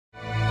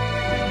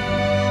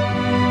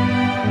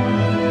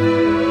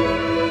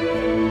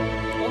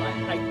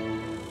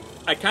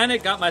I kind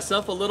of got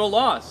myself a little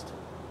lost.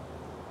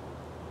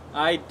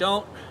 I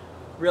don't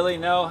really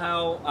know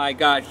how I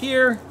got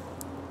here,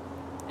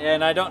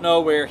 and I don't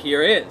know where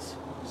here is.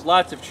 There's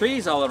lots of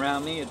trees all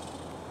around me.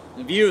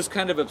 The view is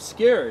kind of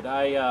obscured.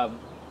 I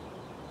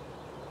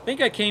think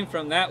I came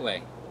from that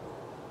way.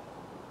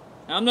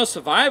 Now, I'm no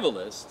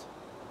survivalist,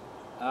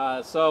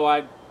 so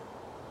I'm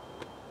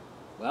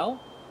a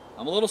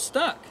little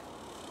stuck.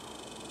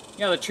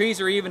 You know, the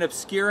trees are even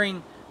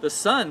obscuring the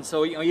sun,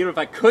 so even if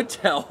I could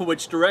tell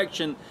which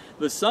direction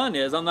the sun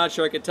is, I'm not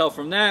sure I could tell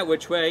from that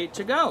which way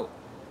to go.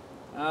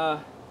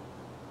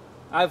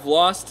 I've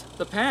lost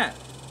the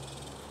path.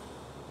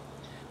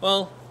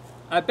 Well,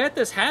 I bet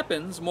this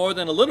happens more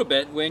than a little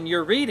bit when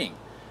you're reading.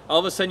 All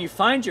of a sudden you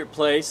find your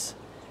place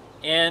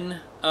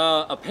in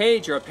a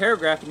page or a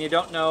paragraph and you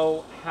don't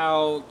know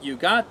how you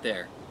got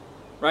there.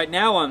 Right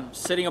now I'm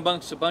sitting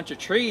amongst a bunch of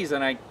trees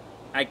and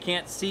I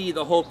can't see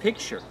the whole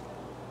picture.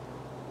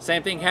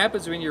 Same thing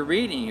happens when you're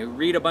reading. You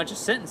read a bunch of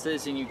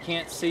sentences and you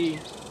can't see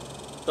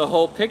the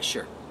whole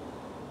picture.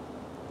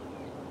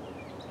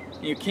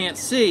 You can't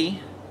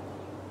see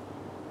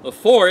the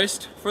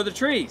forest for the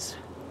trees.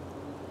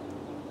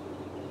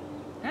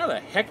 How the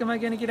heck am I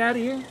going to get out of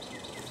here?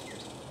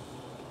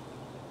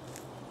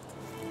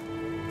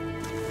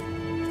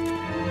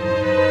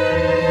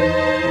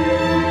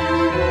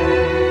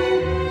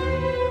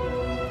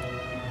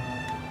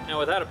 Now,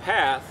 without a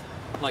path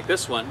like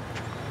this one,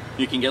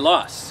 you can get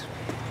lost.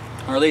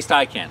 Or at least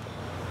I can.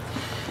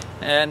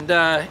 And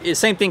the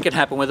same thing can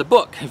happen with a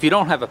book. If you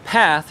don't have a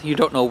path, you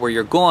don't know where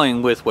you're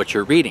going with what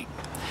you're reading.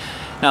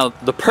 Now,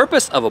 the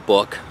purpose of a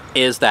book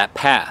is that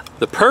path.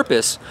 The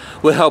purpose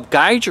will help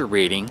guide your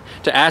reading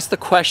to ask the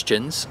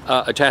questions,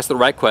 to ask the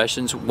right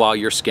questions while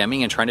you're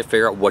skimming and trying to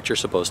figure out what you're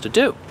supposed to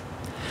do.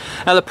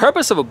 Now, the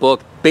purpose of a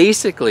book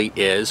basically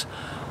is,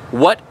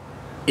 what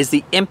is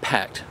the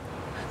impact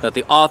that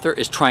the author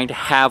is trying to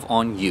have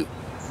on you?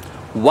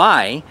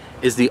 Why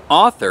is the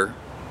author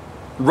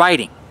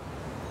writing?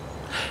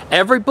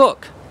 Every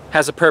book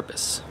has a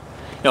purpose.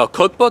 You know, a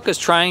cookbook is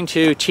trying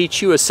to teach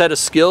you a set of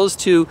skills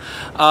to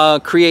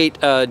create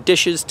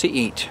dishes to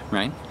eat,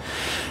 right?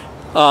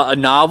 A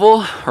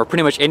novel, or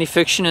pretty much any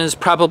fiction, is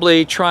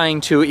probably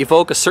trying to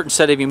evoke a certain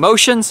set of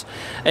emotions,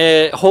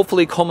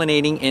 hopefully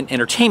culminating in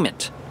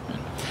entertainment.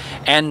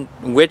 And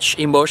which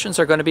emotions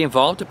are going to be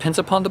involved depends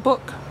upon the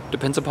book,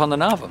 depends upon the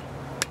novel.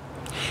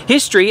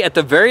 History, at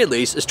the very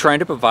least, is trying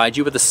to provide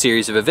you with a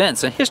series of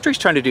events. And history is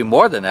trying to do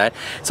more than that.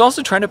 It's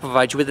also trying to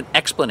provide you with an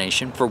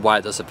explanation for why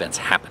those events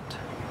happened.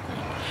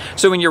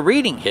 So when you're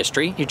reading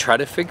history, you try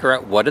to figure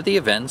out what are the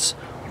events,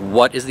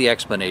 what is the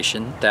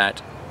explanation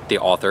that the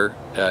author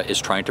is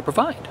trying to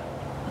provide.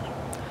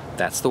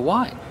 That's the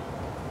why.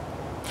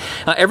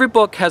 Every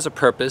book has a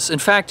purpose. In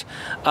fact,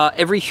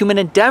 every human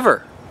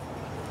endeavor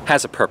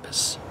has a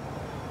purpose.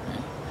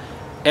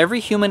 Every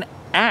human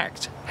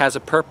act has a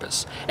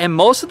purpose. And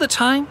most of the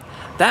time,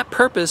 that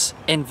purpose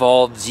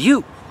involves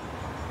you.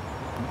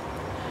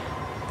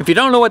 If you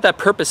don't know what that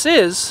purpose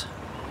is,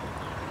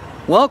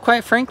 well,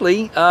 quite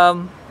frankly,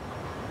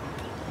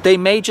 they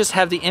may just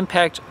have the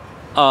impact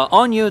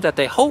on you that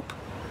they hope,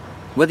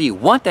 whether you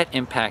want that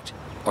impact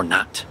or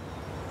not.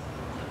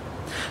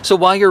 So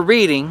while you're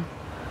reading,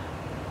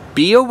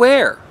 be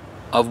aware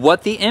of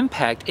what the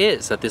impact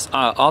is that this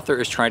author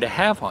is trying to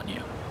have on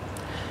you.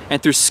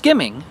 And through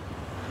skimming,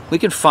 we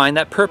can find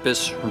that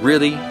purpose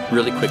really,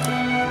 really quickly.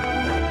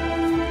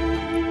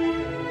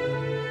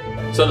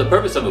 So the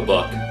purpose of a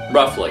book,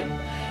 roughly,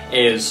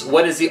 is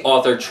what is the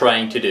author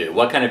trying to do?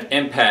 What kind of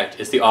impact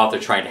is the author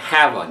trying to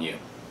have on you?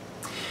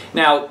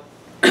 Now,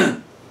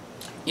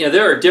 you know,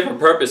 there are different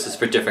purposes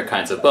for different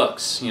kinds of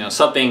books. You know,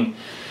 something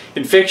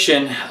in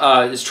fiction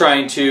is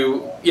trying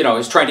to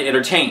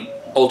entertain,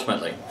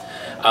 ultimately.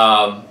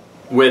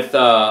 With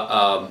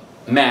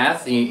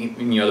math, you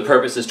know, the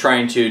purpose is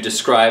trying to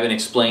describe and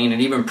explain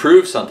and even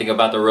prove something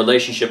about the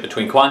relationship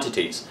between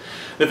quantities.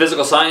 The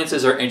physical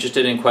sciences are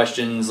interested in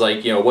questions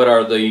like, you know, what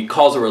are the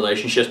causal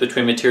relationships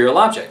between material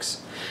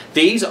objects?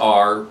 These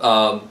are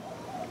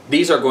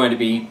going to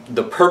be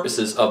the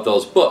purposes of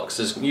those books.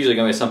 There's usually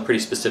going to be some pretty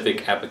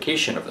specific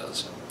application of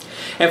those.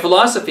 In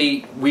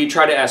philosophy, we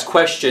try to ask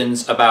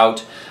questions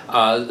about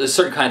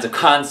certain kinds of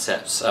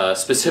concepts,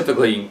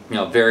 specifically, you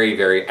know, very,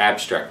 very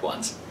abstract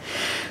ones.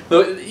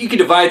 You can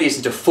divide these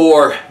into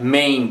four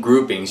main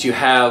groupings. You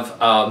have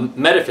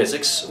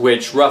metaphysics,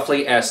 which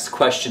roughly asks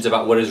questions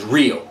about what is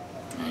real,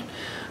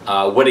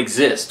 what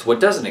exists, what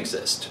doesn't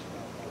exist.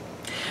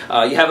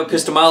 You have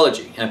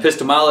epistemology, and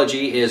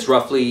epistemology is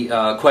roughly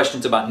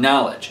questions about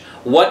knowledge.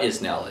 What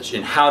is knowledge,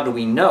 and how do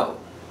we know?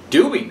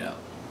 Do we know?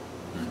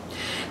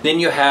 Then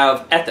you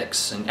have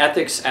ethics, and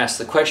ethics asks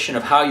the question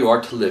of how you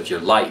are to live your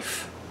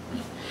life.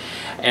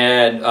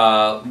 And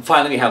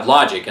finally we have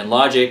logic, and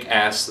logic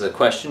asks the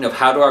question of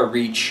how do I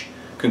reach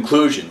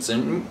conclusions,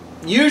 and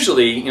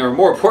usually, you know,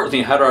 more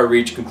importantly, how do I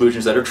reach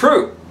conclusions that are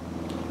true?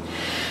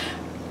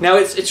 Now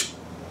it's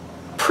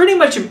pretty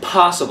much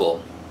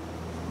impossible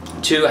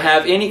to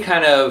have any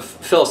kind of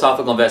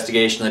philosophical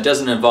investigation that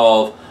doesn't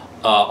involve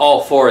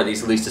all four of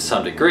these, at least to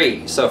some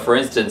degree. So for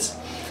instance,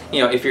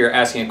 if you're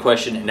asking a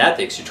question in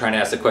ethics, you're trying to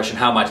ask the question,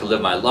 how am I to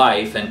live my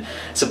life? And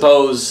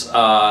suppose,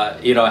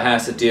 it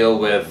has to deal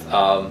with,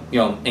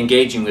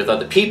 engaging with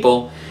other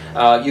people.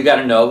 You got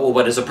to know, well,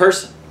 what is a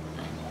person?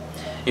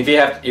 If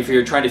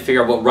you're trying to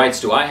figure out what rights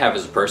do I have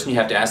as a person, you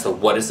have to ask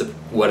what is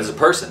a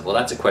person? Well,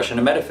 that's a question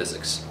of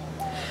metaphysics.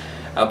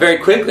 Very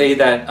quickly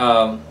that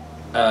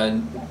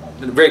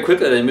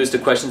moves to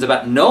questions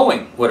about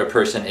knowing what a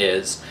person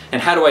is,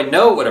 and how do I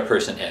know what a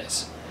person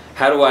is?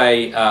 How do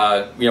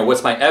I,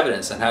 what's my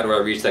evidence, and how do I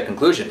reach that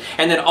conclusion?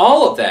 And then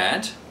all of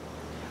that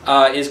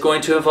is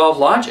going to involve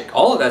logic.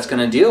 All of that's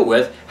going to deal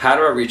with how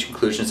do I reach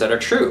conclusions that are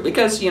true?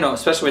 Because,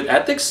 especially with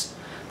ethics,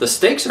 the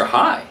stakes are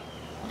high.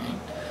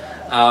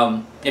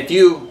 If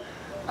you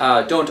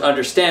don't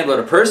understand what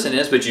a person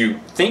is, but you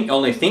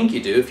only think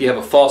you do, if you have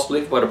a false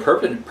belief what a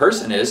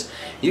person is,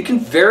 you can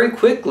very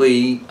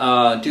quickly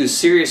do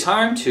serious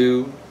harm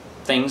to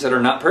things that are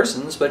not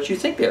persons, but you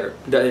think they're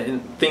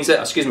things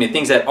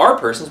that are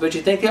persons, but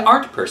you think they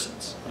aren't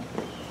persons.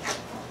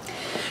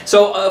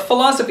 So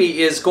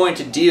philosophy is going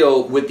to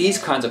deal with these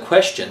kinds of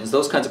questions,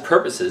 those kinds of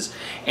purposes,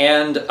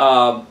 and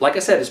like I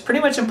said, it's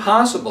pretty much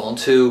impossible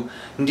to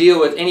deal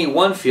with any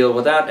one field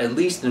without at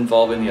least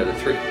involving the other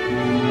three.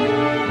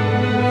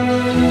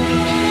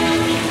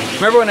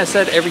 Remember when I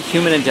said every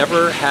human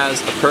endeavor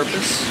has a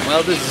purpose?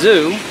 Well, the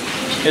zoo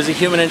is a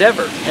human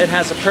endeavor. It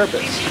has a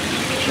purpose.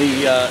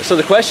 So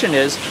the question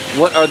is,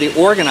 what are the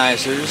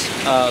organizers,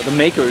 the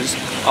makers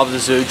of the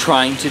zoo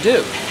trying to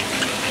do?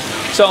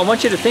 So I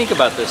want you to think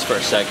about this for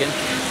a second.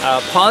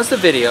 Pause the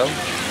video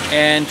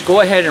and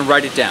go ahead and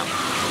write it down.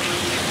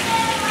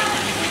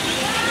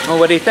 Well,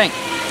 what do you think?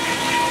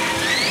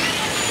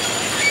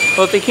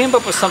 Well, if they came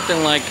up with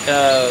something like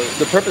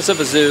the purpose of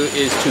a zoo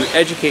is to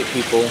educate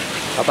people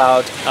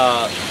about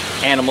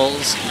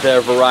animals,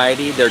 their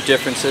variety, their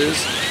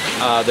differences,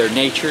 their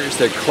natures,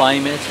 their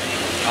climate,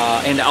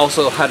 and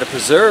also how to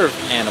preserve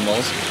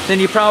animals, then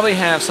you probably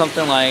have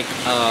something like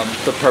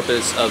the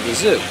purpose of the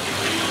zoo.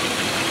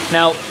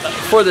 Now,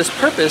 for this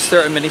purpose,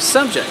 there are many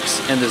subjects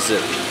in the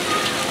zoo.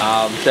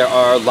 There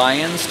are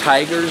lions,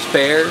 tigers,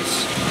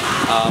 bears,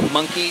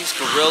 monkeys,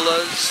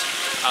 gorillas,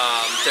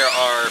 there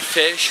are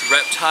fish,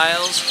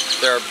 reptiles,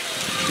 there are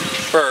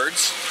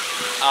birds,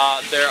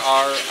 there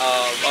are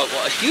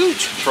a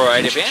huge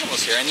variety of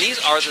animals here, and these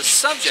are the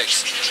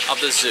subjects of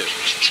the zoo.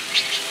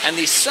 And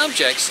these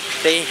subjects,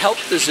 they help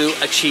the zoo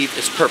achieve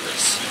its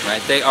purpose,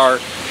 right? They are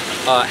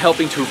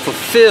helping to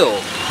fulfill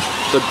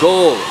the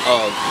goal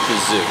of the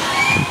zoo.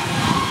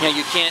 Now,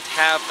 you can't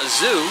have a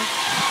zoo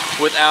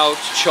without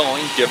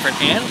showing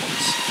different animals.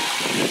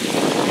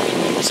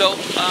 So,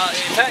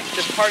 in fact,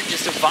 the park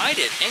is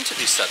divided into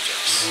these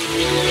subjects.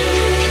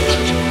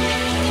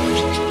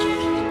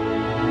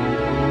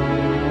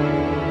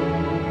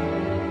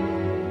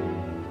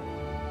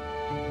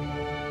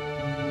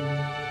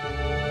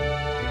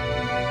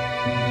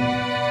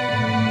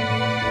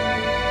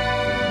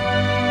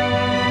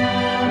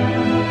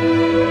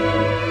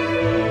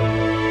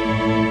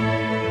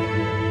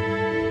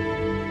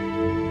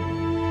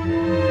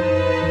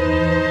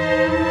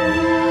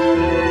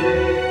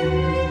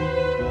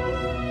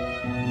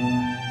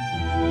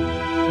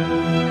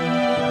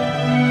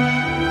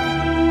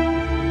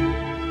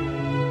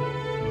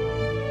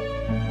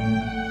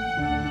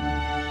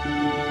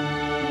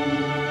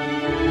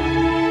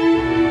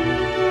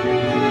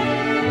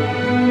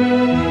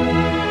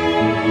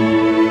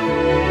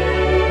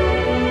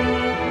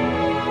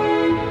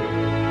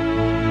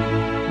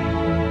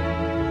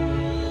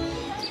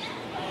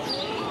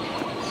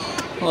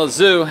 Well, the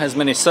zoo has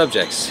many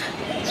subjects,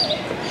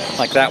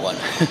 like that one,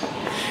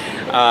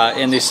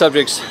 and these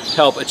subjects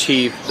help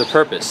achieve the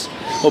purpose.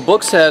 Well,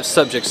 books have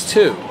subjects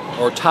too,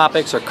 or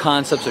topics, or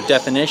concepts, or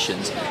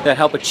definitions that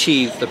help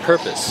achieve the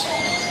purpose.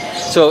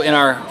 So in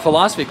our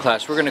philosophy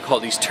class, we're going to call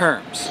these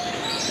terms.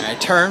 Right?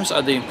 Terms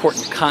are the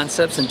important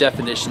concepts and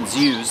definitions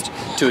used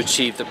to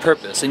achieve the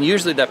purpose, and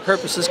usually that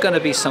purpose is going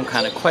to be some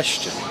kind of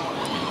question.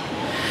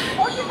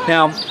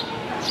 Now,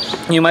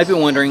 you might be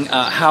wondering,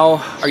 how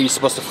are you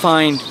supposed to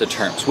find the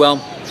terms? Well,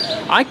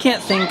 I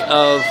can't think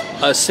of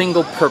a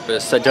single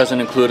purpose that doesn't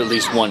include at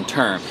least one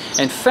term.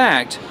 In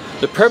fact,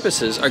 the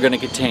purposes are going to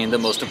contain the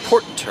most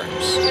important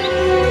terms.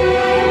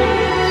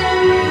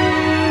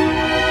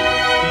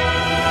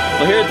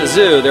 Well, here at the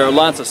zoo, there are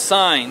lots of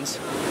signs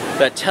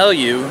that tell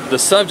you the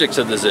subjects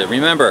of the zoo.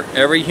 Remember,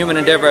 every human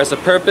endeavor has a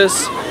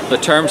purpose. The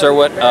terms are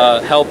what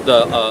help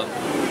the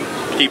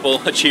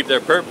people achieve their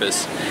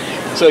purpose.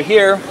 So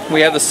here we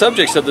have the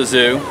subjects of the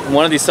zoo.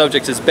 One of these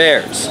subjects is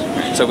bears.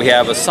 Right? So we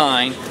have a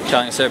sign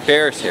telling us there are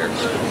bears here.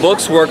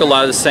 Books work a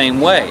lot of the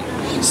same way.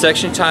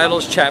 Section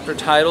titles, chapter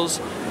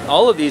titles,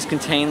 all of these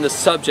contain the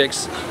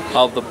subjects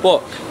of the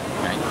book.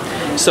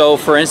 Right? So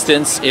for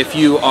instance, if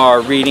you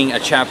are reading a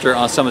chapter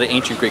on some of the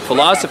ancient Greek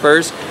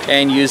philosophers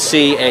and you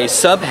see a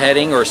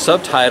subheading or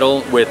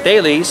subtitle with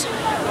Thales,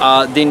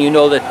 then you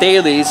know that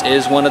Thales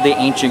is one of the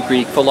ancient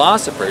Greek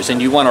philosophers,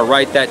 and you want to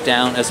write that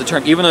down as a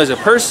term. Even though he's a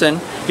person,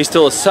 he's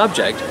still a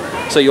subject.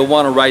 So you'll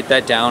want to write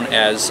that down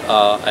as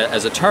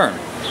a term.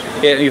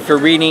 If you're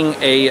reading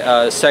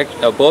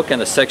a book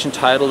and the section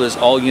title is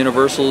all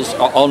universals,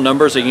 all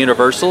numbers are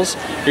universals,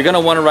 you're going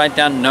to want to write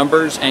down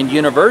numbers and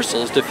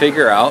universals to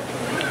figure out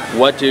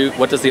what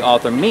does the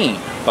author mean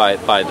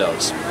by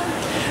those.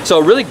 So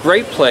a really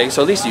great place,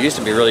 or at least it used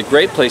to be a really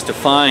great place to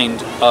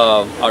find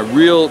a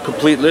real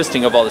complete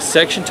listing of all the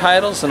section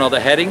titles and all the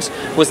headings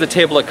was the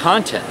table of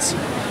contents.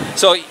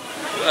 So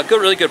a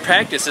really good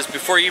practice is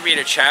before you read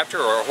a chapter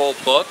or a whole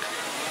book,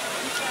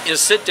 is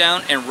sit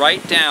down and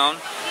write down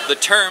the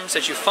terms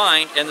that you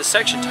find in the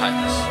section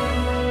titles.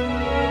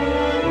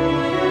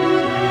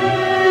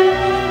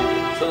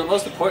 So the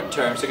most important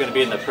terms are going to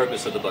be in the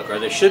purpose of the book, or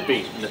they should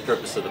be in the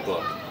purpose of the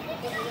book.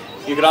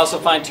 You can also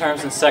find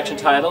terms in section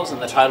titles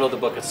and the title of the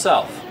book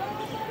itself.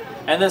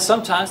 And then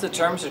sometimes the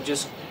terms are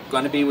just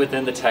going to be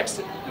within the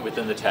text.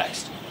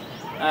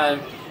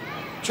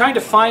 Trying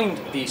to find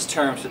these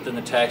terms within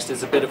the text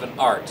is a bit of an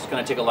art. It's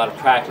going to take a lot of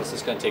practice,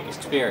 it's going to take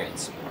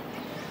experience.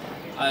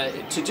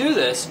 To do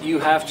this, you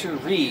have to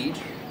read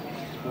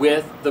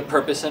with the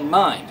purpose in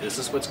mind. This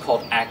is what's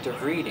called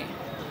active reading.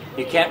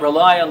 You can't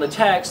rely on the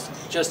text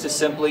just to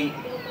simply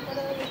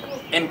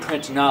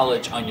imprint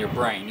knowledge on your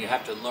brain. You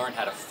have to learn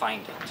how to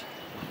find it.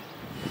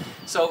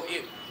 So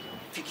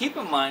if you keep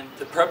in mind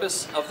the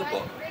purpose of the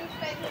book,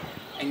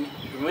 and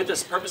with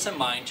this purpose in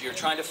mind, you're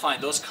trying to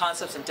find those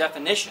concepts and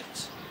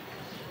definitions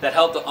that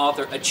help the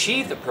author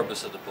achieve the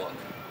purpose of the book,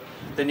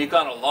 then you've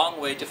gone a long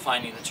way to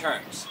finding the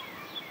terms.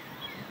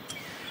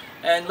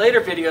 In later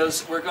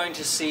videos, we're going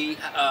to see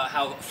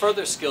how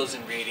further skills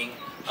in reading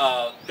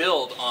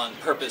build on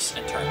purpose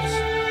and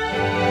terms.